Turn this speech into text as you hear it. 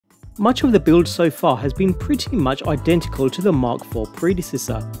Much of the build so far has been pretty much identical to the Mark IV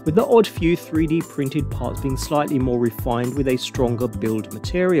predecessor, with the odd few 3D printed parts being slightly more refined with a stronger build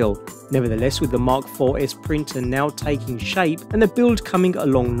material. Nevertheless, with the Mark IV printer now taking shape and the build coming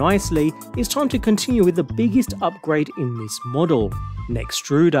along nicely, it's time to continue with the biggest upgrade in this model: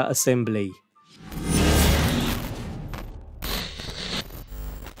 Nextruder assembly.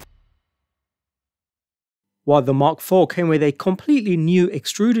 While the Mark IV came with a completely new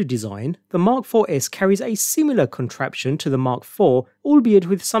extruder design, the Mark IV-S carries a similar contraption to the Mark IV, albeit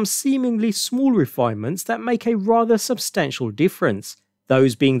with some seemingly small refinements that make a rather substantial difference.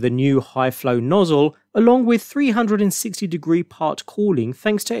 Those being the new high-flow nozzle, along with 360-degree part cooling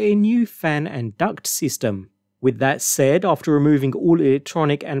thanks to a new fan and duct system. With that said, after removing all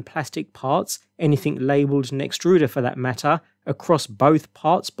electronic and plastic parts, anything labelled Nextruder for that matter, across both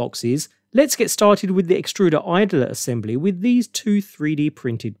parts boxes, let's get started with the extruder idler assembly with these two 3D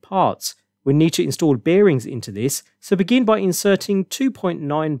printed parts. We need to install bearings into this, so begin by inserting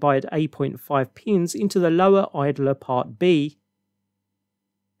 2.9 by 8.5 pins into the lower idler part B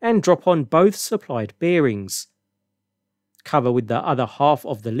and drop on both supplied bearings. Cover with the other half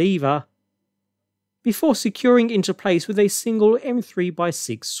of the lever before securing into place with a single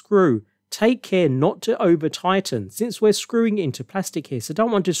M3x6 screw. Take care not to over tighten, since we're screwing into plastic here, so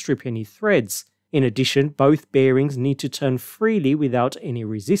don't want to strip any threads. In addition, both bearings need to turn freely without any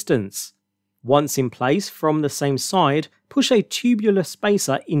resistance. Once in place, from the same side, push a tubular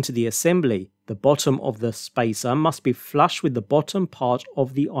spacer into the assembly. The bottom of the spacer must be flush with the bottom part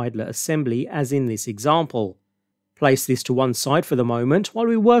of the idler assembly, as in this example. Place this to one side for the moment while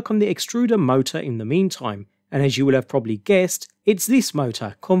we work on the extruder motor in the meantime. And as you will have probably guessed, it's this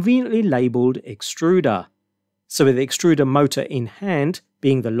motor, conveniently labelled Extruder. So with the extruder motor in hand,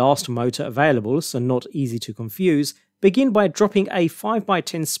 being the last motor available so not easy to confuse, begin by dropping a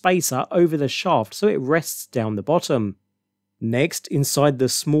 5x10 spacer over the shaft so it rests down the bottom. Next, inside the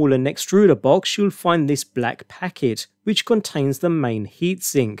smaller Nextruder box you'll find this black packet, which contains the main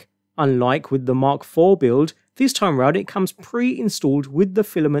heatsink. Unlike with the Mark IV build, this time round it comes pre-installed with the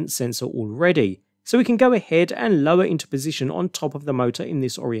filament sensor already. So we can go ahead and lower into position on top of the motor in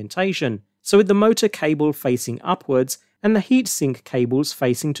this orientation, so with the motor cable facing upwards and the heatsink cables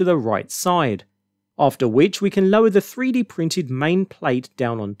facing to the right side. After which we can lower the 3D printed main plate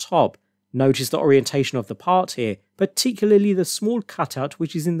down on top. Notice the orientation of the part here, particularly the small cutout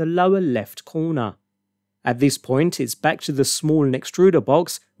which is in the lower left corner. At this point it's back to the small Nextruder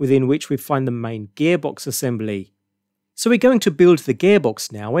box within which we find the main gearbox assembly. So we're going to build the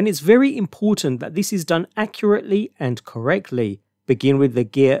gearbox now, and it's very important that this is done accurately and correctly. Begin with the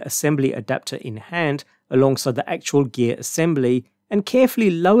gear assembly adapter in hand alongside the actual gear assembly and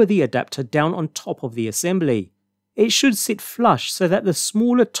carefully lower the adapter down on top of the assembly. It should sit flush so that the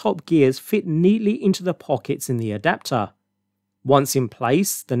smaller top gears fit neatly into the pockets in the adapter. Once in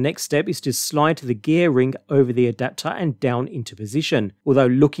place, the next step is to slide the gear ring over the adapter and down into position. Although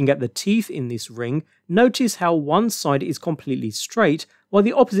looking at the teeth in this ring, notice how one side is completely straight while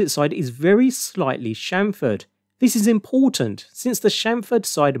the opposite side is very slightly chamfered. This is important since the chamfered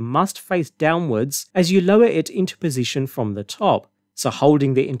side must face downwards as you lower it into position from the top. So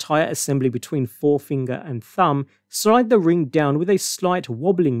holding the entire assembly between forefinger and thumb, slide the ring down with a slight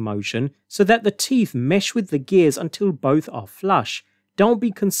wobbling motion so that the teeth mesh with the gears until both are flush. Don't be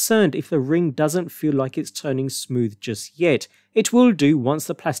concerned if the ring doesn't feel like it's turning smooth just yet. It will do once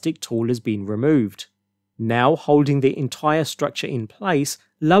the plastic tool has been removed. Now, holding the entire structure in place,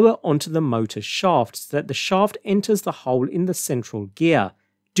 lower onto the motor shaft so that the shaft enters the hole in the central gear.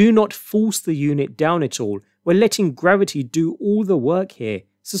 Do not force the unit down at all. We're letting gravity do all the work here,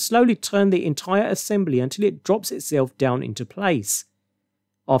 so slowly turn the entire assembly until it drops itself down into place,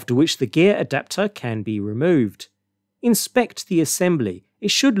 after which the gear adapter can be removed. Inspect the assembly. It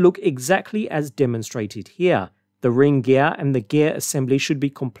should look exactly as demonstrated here. The ring gear and the gear assembly should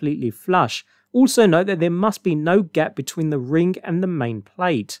be completely flush. Also note that there must be no gap between the ring and the main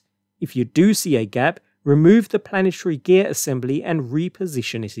plate. If you do see a gap, remove the planetary gear assembly and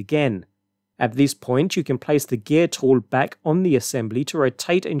reposition it again. At this point, you can place the gear tool back on the assembly to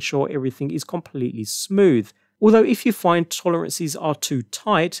rotate and ensure everything is completely smooth. Although if you find tolerances are too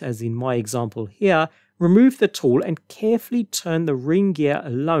tight, as in my example here, remove the tool and carefully turn the ring gear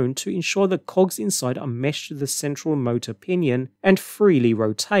alone to ensure the cogs inside are meshed to the central motor pinion and freely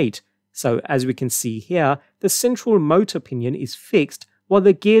rotate. So as we can see here, the central motor pinion is fixed while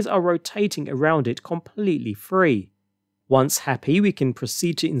the gears are rotating around it completely free. Once happy, we can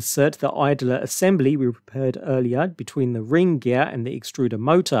proceed to insert the idler assembly we prepared earlier between the ring gear and the extruder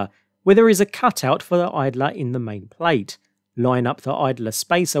motor, where there is a cutout for the idler in the main plate. Line up the idler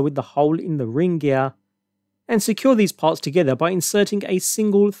spacer with the hole in the ring gear, and secure these parts together by inserting a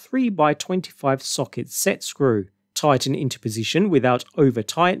single 3x25 socket set screw. Tighten into position without over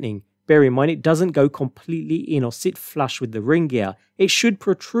tightening. Bear in mind it doesn't go completely in or sit flush with the ring gear, it should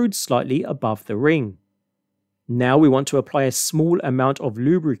protrude slightly above the ring. Now we want to apply a small amount of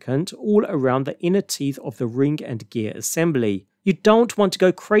lubricant all around the inner teeth of the ring and gear assembly. You don't want to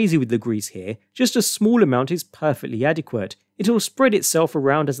go crazy with the grease here, just a small amount is perfectly adequate. It will spread itself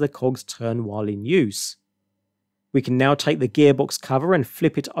around as the cogs turn while in use. We can now take the gearbox cover and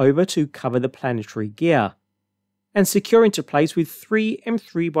flip it over to cover the planetary gear, and secure into place with 3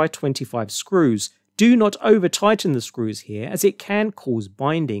 M3x25 screws. Do not over tighten the screws here as it can cause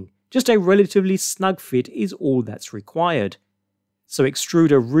binding. Just a relatively snug fit is all that's required. So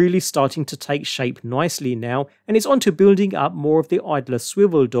extruder really starting to take shape nicely now, and it's on to building up more of the idler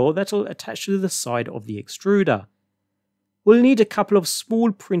swivel door that'll attach to the side of the extruder. We'll need a couple of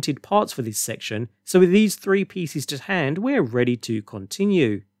small printed parts for this section, so with these 3 pieces to hand we're ready to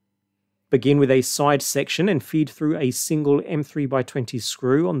continue. Begin with a side section and feed through a single M3x20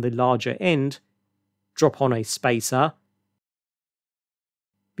 screw on the larger end. Drop on a spacer,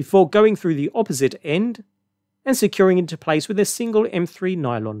 before going through the opposite end and securing into place with a single M3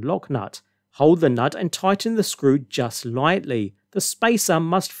 nylon lock nut. Hold the nut and tighten the screw just lightly. The spacer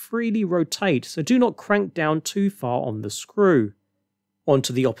must freely rotate, so do not crank down too far on the screw.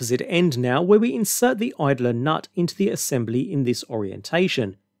 Onto the opposite end now, where we insert the idler nut into the assembly in this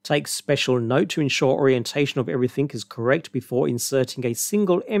orientation. Take special note to ensure orientation of everything is correct before inserting a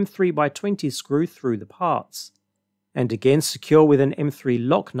single M3x20 screw through the parts. And again secure with an M3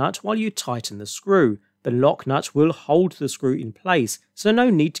 lock nut while you tighten the screw. The lock nut will hold the screw in place, so no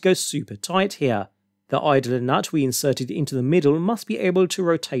need to go super tight here. The idler nut we inserted into the middle must be able to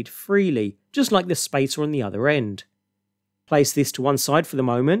rotate freely, just like the spacer on the other end. Place this to one side for the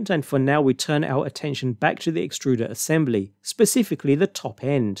moment, and for now we turn our attention back to the extruder assembly, specifically the top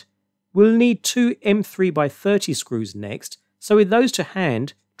end. We'll need 2 M3x30 screws next, so with those to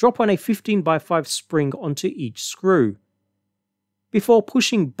hand, drop on a 15x5 spring onto each screw, before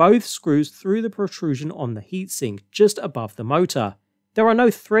pushing both screws through the protrusion on the heatsink just above the motor. There are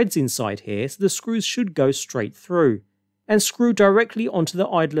no threads inside here, so the screws should go straight through, and screw directly onto the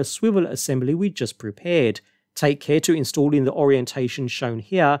idler swivel assembly we just prepared. Take care to install in the orientation shown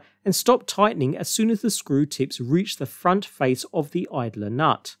here, and stop tightening as soon as the screw tips reach the front face of the idler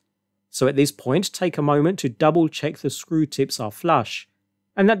nut. So at this point, take a moment to double check the screw tips are flush,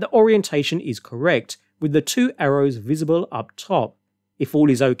 and that the orientation is correct, with the 2 arrows visible up top. If all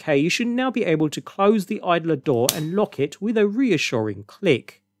is okay, you should now be able to close the idler door and lock it with a reassuring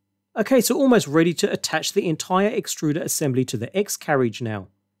click. Okay, so almost ready to attach the entire extruder assembly to the X carriage now.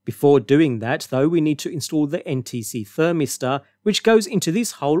 Before doing that though, we need to install the NTC thermistor, which goes into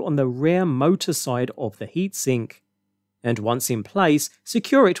this hole on the rear motor side of the heatsink. And once in place,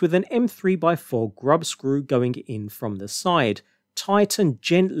 secure it with an M3x4 grub screw going in from the side. Tighten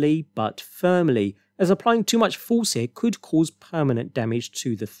gently but firmly, as applying too much force here could cause permanent damage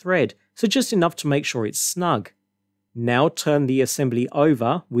to the thread, so just enough to make sure it's snug. Now turn the assembly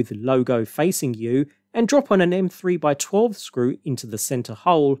over, with logo facing you, and drop on an M3x12 screw into the center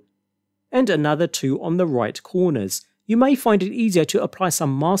hole, and another 2 on the right corners. You may find it easier to apply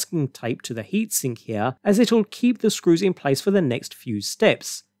some masking tape to the heatsink here, as it'll keep the screws in place for the next few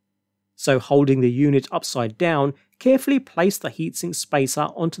steps. So holding the unit upside down, carefully place the heatsink spacer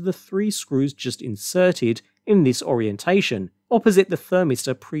onto the 3 screws just inserted in this orientation, opposite the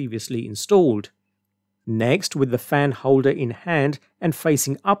thermistor previously installed. Next, with the fan holder in hand and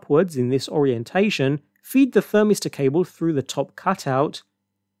facing upwards in this orientation, feed the thermistor cable through the top cutout,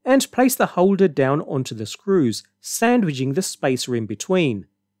 and place the holder down onto the screws, sandwiching the spacer in between.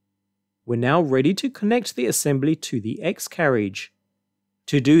 We're now ready to connect the assembly to the X carriage.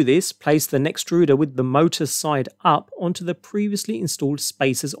 To do this, place the Nextruder with the motor side up onto the previously installed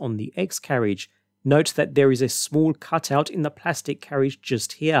spacers on the X carriage. Note that there is a small cutout in the plastic carriage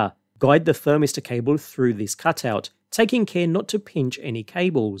just here. Guide the thermistor cable through this cutout, taking care not to pinch any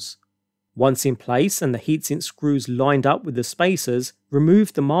cables. Once in place and the heatsink screws lined up with the spacers,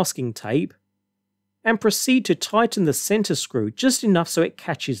 remove the masking tape and proceed to tighten the center screw just enough so it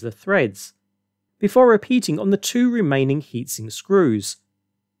catches the threads, before repeating on the 2 remaining heatsink screws.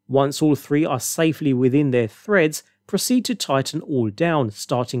 Once all 3 are safely within their threads, proceed to tighten all down,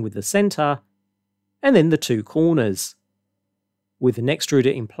 starting with the center and then the 2 corners. With the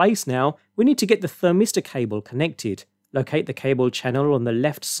Nextruder in place now, we need to get the thermistor cable connected. Locate the cable channel on the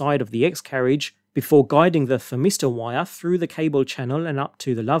left side of the X carriage before guiding the thermistor wire through the cable channel and up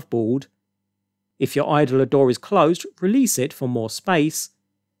to the love board. If your idler door is closed, release it for more space,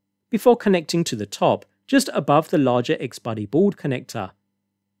 before connecting to the top, just above the larger X-Buddy board connector.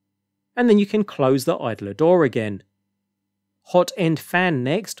 And then you can close the idler door again. Hot end fan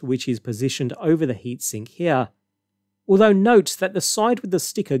next, which is positioned over the heatsink here. Although note that the side with the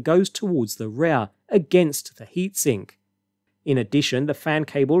sticker goes towards the rear, against the heatsink. In addition, the fan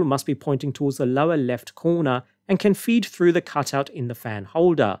cable must be pointing towards the lower left corner and can feed through the cutout in the fan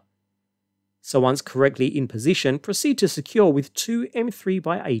holder. So once correctly in position, proceed to secure with two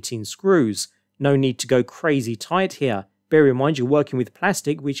M3x18 screws. No need to go crazy tight here. Bear in mind you're working with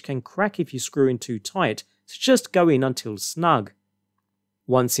plastic which can crack if you screw in too tight, so just go in until snug.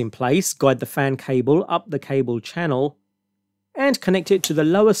 Once in place, guide the fan cable up the cable channel and connect it to the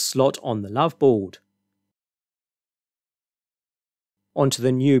lowest slot on the love board. Onto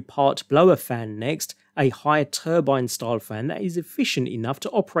the new part blower fan next, a high turbine style fan that is efficient enough to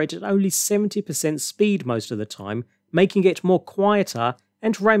operate at only 70% speed most of the time, making it more quieter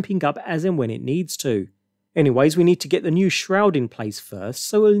and ramping up as and when it needs to. Anyways, we need to get the new shroud in place first,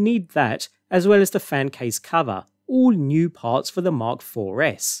 so we'll need that as well as the fan case cover, all new parts for the Mark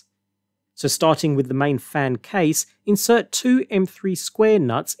 4S. So starting with the main fan case, insert two M3 square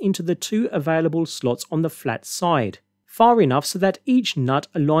nuts into the two available slots on the flat side, far enough so that each nut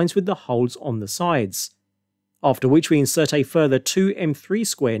aligns with the holes on the sides. After which we insert a further two M3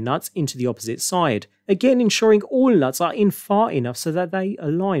 square nuts into the opposite side, again ensuring all nuts are in far enough so that they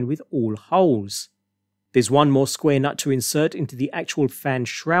align with all holes. There's one more square nut to insert into the actual fan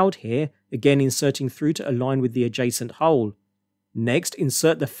shroud here, again inserting through to align with the adjacent hole. Next,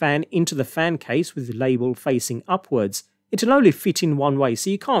 insert the fan into the fan case with the label facing upwards. It'll only fit in one way, so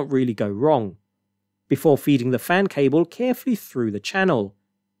you can't really go wrong. Before feeding the fan cable carefully through the channel,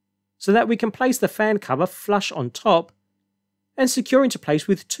 so that we can place the fan cover flush on top and secure into place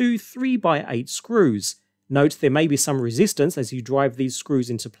with two 3x8 screws. Note there may be some resistance as you drive these screws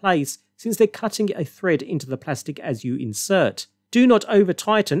into place, since they're cutting a thread into the plastic as you insert. Do not over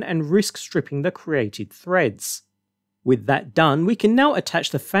tighten and risk stripping the created threads. With that done, we can now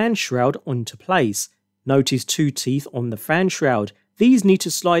attach the fan shroud onto place. Notice two teeth on the fan shroud. These need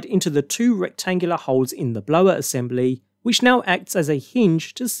to slide into the two rectangular holes in the blower assembly, which now acts as a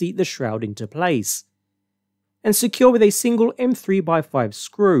hinge to seat the shroud into place. And secure with a single M3x5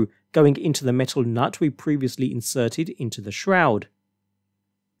 screw going into the metal nut we previously inserted into the shroud.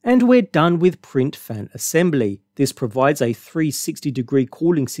 And we're done with print fan assembly. This provides a 360-degree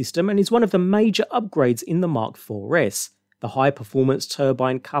cooling system and is one of the major upgrades in the Mark 4S. The high-performance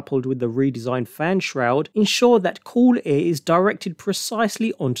turbine coupled with the redesigned fan shroud ensure that cool air is directed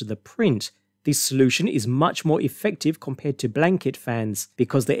precisely onto the print. This solution is much more effective compared to blanket fans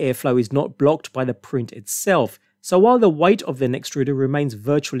because the airflow is not blocked by the print itself, so while the weight of the Nextruder remains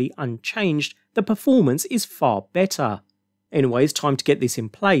virtually unchanged, the performance is far better. Anyways, time to get this in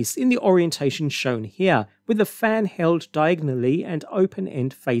place in the orientation shown here, with the fan held diagonally and open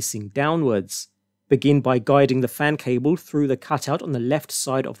end facing downwards. Begin by guiding the fan cable through the cutout on the left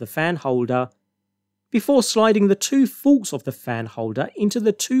side of the fan holder, before sliding the two forks of the fan holder into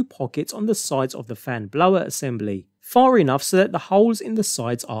the two pockets on the sides of the fan blower assembly, far enough so that the holes in the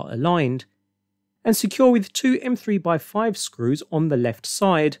sides are aligned, and secure with two M3x5 screws on the left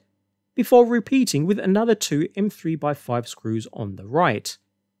side, before repeating with another two M3x5 screws on the right.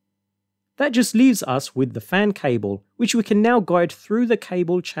 That just leaves us with the fan cable, which we can now guide through the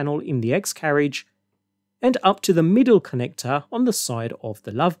cable channel in the X carriage and up to the middle connector on the side of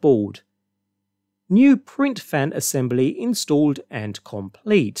the love board. New print fan assembly installed and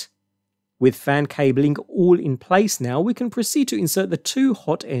complete. With fan cabling all in place now, we can proceed to insert the two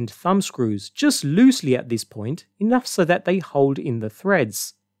hot end thumb screws, just loosely at this point, enough so that they hold in the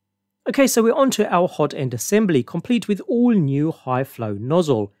threads. Okay, so we're onto our hot end assembly, complete with all new high flow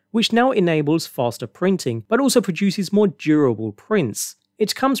nozzle, which now enables faster printing, but also produces more durable prints.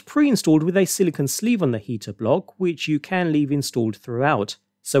 It comes pre-installed with a silicone sleeve on the heater block, which you can leave installed throughout.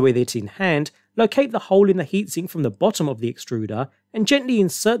 So with it in hand, locate the hole in the heatsink from the bottom of the extruder and gently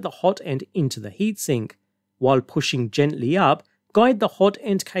insert the hot end into the heatsink. While pushing gently up, guide the hot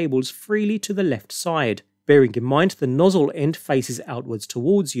end cables freely to the left side, bearing in mind the nozzle end faces outwards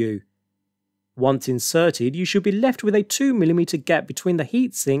towards you. Once inserted, you should be left with a 2mm gap between the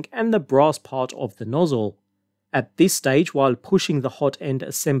heatsink and the brass part of the nozzle. At this stage, while pushing the hot end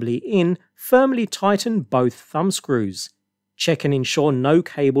assembly in, firmly tighten both thumb screws. Check and ensure no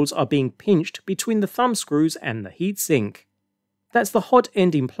cables are being pinched between the thumb screws and the heatsink. That's the hot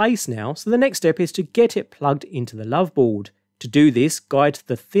end in place now, so the next step is to get it plugged into the love board. To do this, guide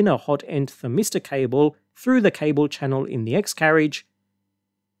the thinner hot end thermistor cable through the cable channel in the X carriage,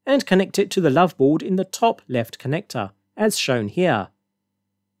 and connect it to the love board in the top left connector, as shown here.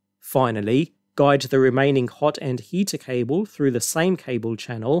 Finally, guide the remaining hot and heater cable through the same cable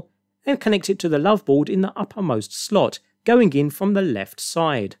channel and connect it to the love board in the uppermost slot, going in from the left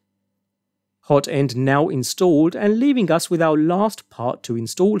side. Hot end now installed, and leaving us with our last part to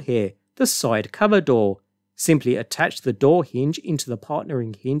install here, the side cover door. Simply attach the door hinge into the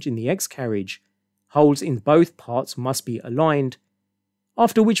partnering hinge in the X carriage. Holes in both parts must be aligned,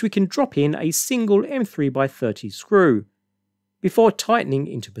 after which we can drop in a single M3x30 screw. Before tightening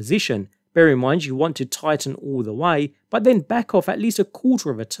into position, bear in mind you want to tighten all the way, but then back off at least a quarter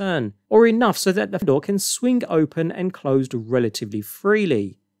of a turn, or enough so that the door can swing open and closed relatively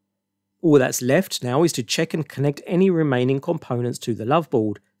freely. All that's left now is to check and connect any remaining components to the love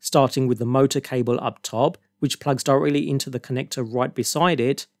board, starting with the motor cable up top, which plugs directly into the connector right beside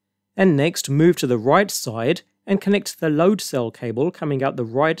it, and next move to the right side and connect the load cell cable coming out the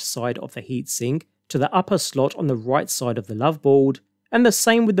right side of the heatsink to the upper slot on the right side of the love board, and the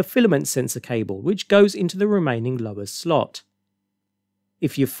same with the filament sensor cable, which goes into the remaining lower slot.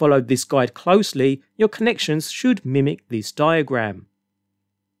 If you've followed this guide closely, your connections should mimic this diagram.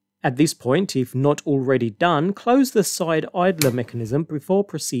 At this point, if not already done, close the side idler mechanism before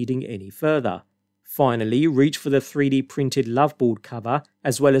proceeding any further. Finally, reach for the 3D printed love board cover,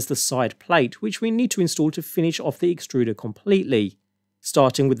 as well as the side plate, which we need to install to finish off the extruder completely.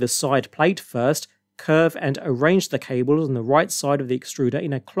 Starting with the side plate first, curve and arrange the cables on the right side of the extruder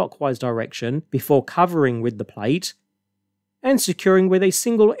in a clockwise direction before covering with the plate, and securing with a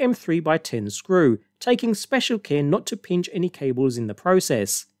single M3x10 screw, taking special care not to pinch any cables in the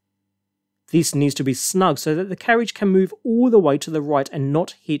process. This needs to be snug so that the carriage can move all the way to the right and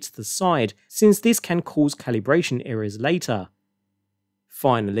not hit the side, since this can cause calibration errors later.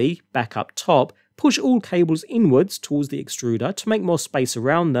 Finally, back up top, push all cables inwards towards the extruder to make more space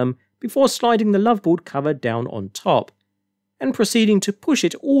around them before sliding the love board cover down on top, and proceeding to push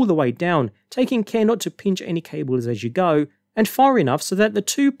it all the way down, taking care not to pinch any cables as you go, and far enough so that the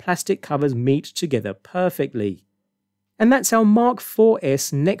two plastic covers meet together perfectly. And that's our Mark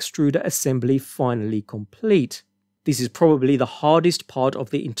 4S Nextruder assembly finally complete. This is probably the hardest part of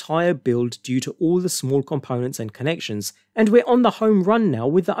the entire build due to all the small components and connections, and we're on the home run now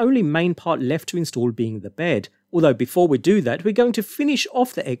with the only main part left to install being the bed, although before we do that we're going to finish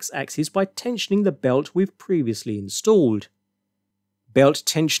off the X-axis by tensioning the belt we've previously installed. Belt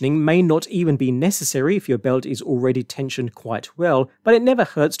tensioning may not even be necessary if your belt is already tensioned quite well, but it never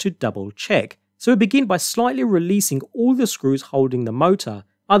hurts to double check. So we begin by slightly releasing all the screws holding the motor,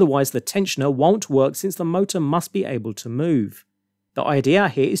 otherwise the tensioner won't work since the motor must be able to move. The idea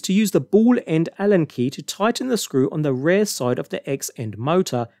here is to use the ball end Allen key to tighten the screw on the rear side of the X end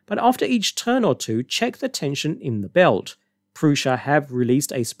motor, but after each turn or two check the tension in the belt. Prusa have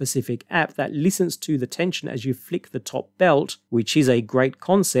released a specific app that listens to the tension as you flick the top belt, which is a great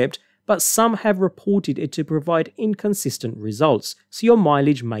concept, but some have reported it to provide inconsistent results, so your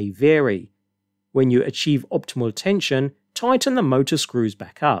mileage may vary. When you achieve optimal tension, tighten the motor screws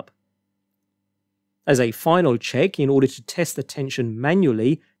back up. As a final check, in order to test the tension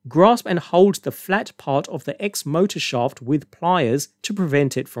manually, grasp and hold the flat part of the X motor shaft with pliers to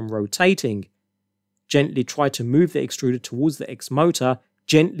prevent it from rotating. Gently try to move the extruder towards the X motor,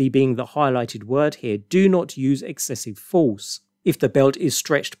 gently being the highlighted word here. Do not use excessive force. If the belt is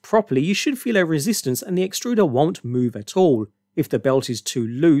stretched properly, you should feel a resistance and the extruder won't move at all. If the belt is too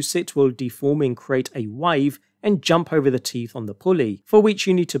loose, it will deform and create a wave and jump over the teeth on the pulley, for which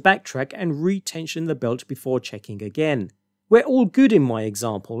you need to backtrack and re-tension the belt before checking again. We're all good in my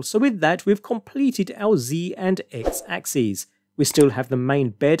example, so with that we've completed our Z and X axes. We still have the main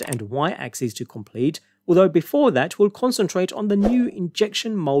bed and Y axis to complete, although before that we'll concentrate on the new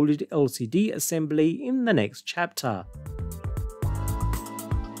injection molded LCD assembly in the next chapter.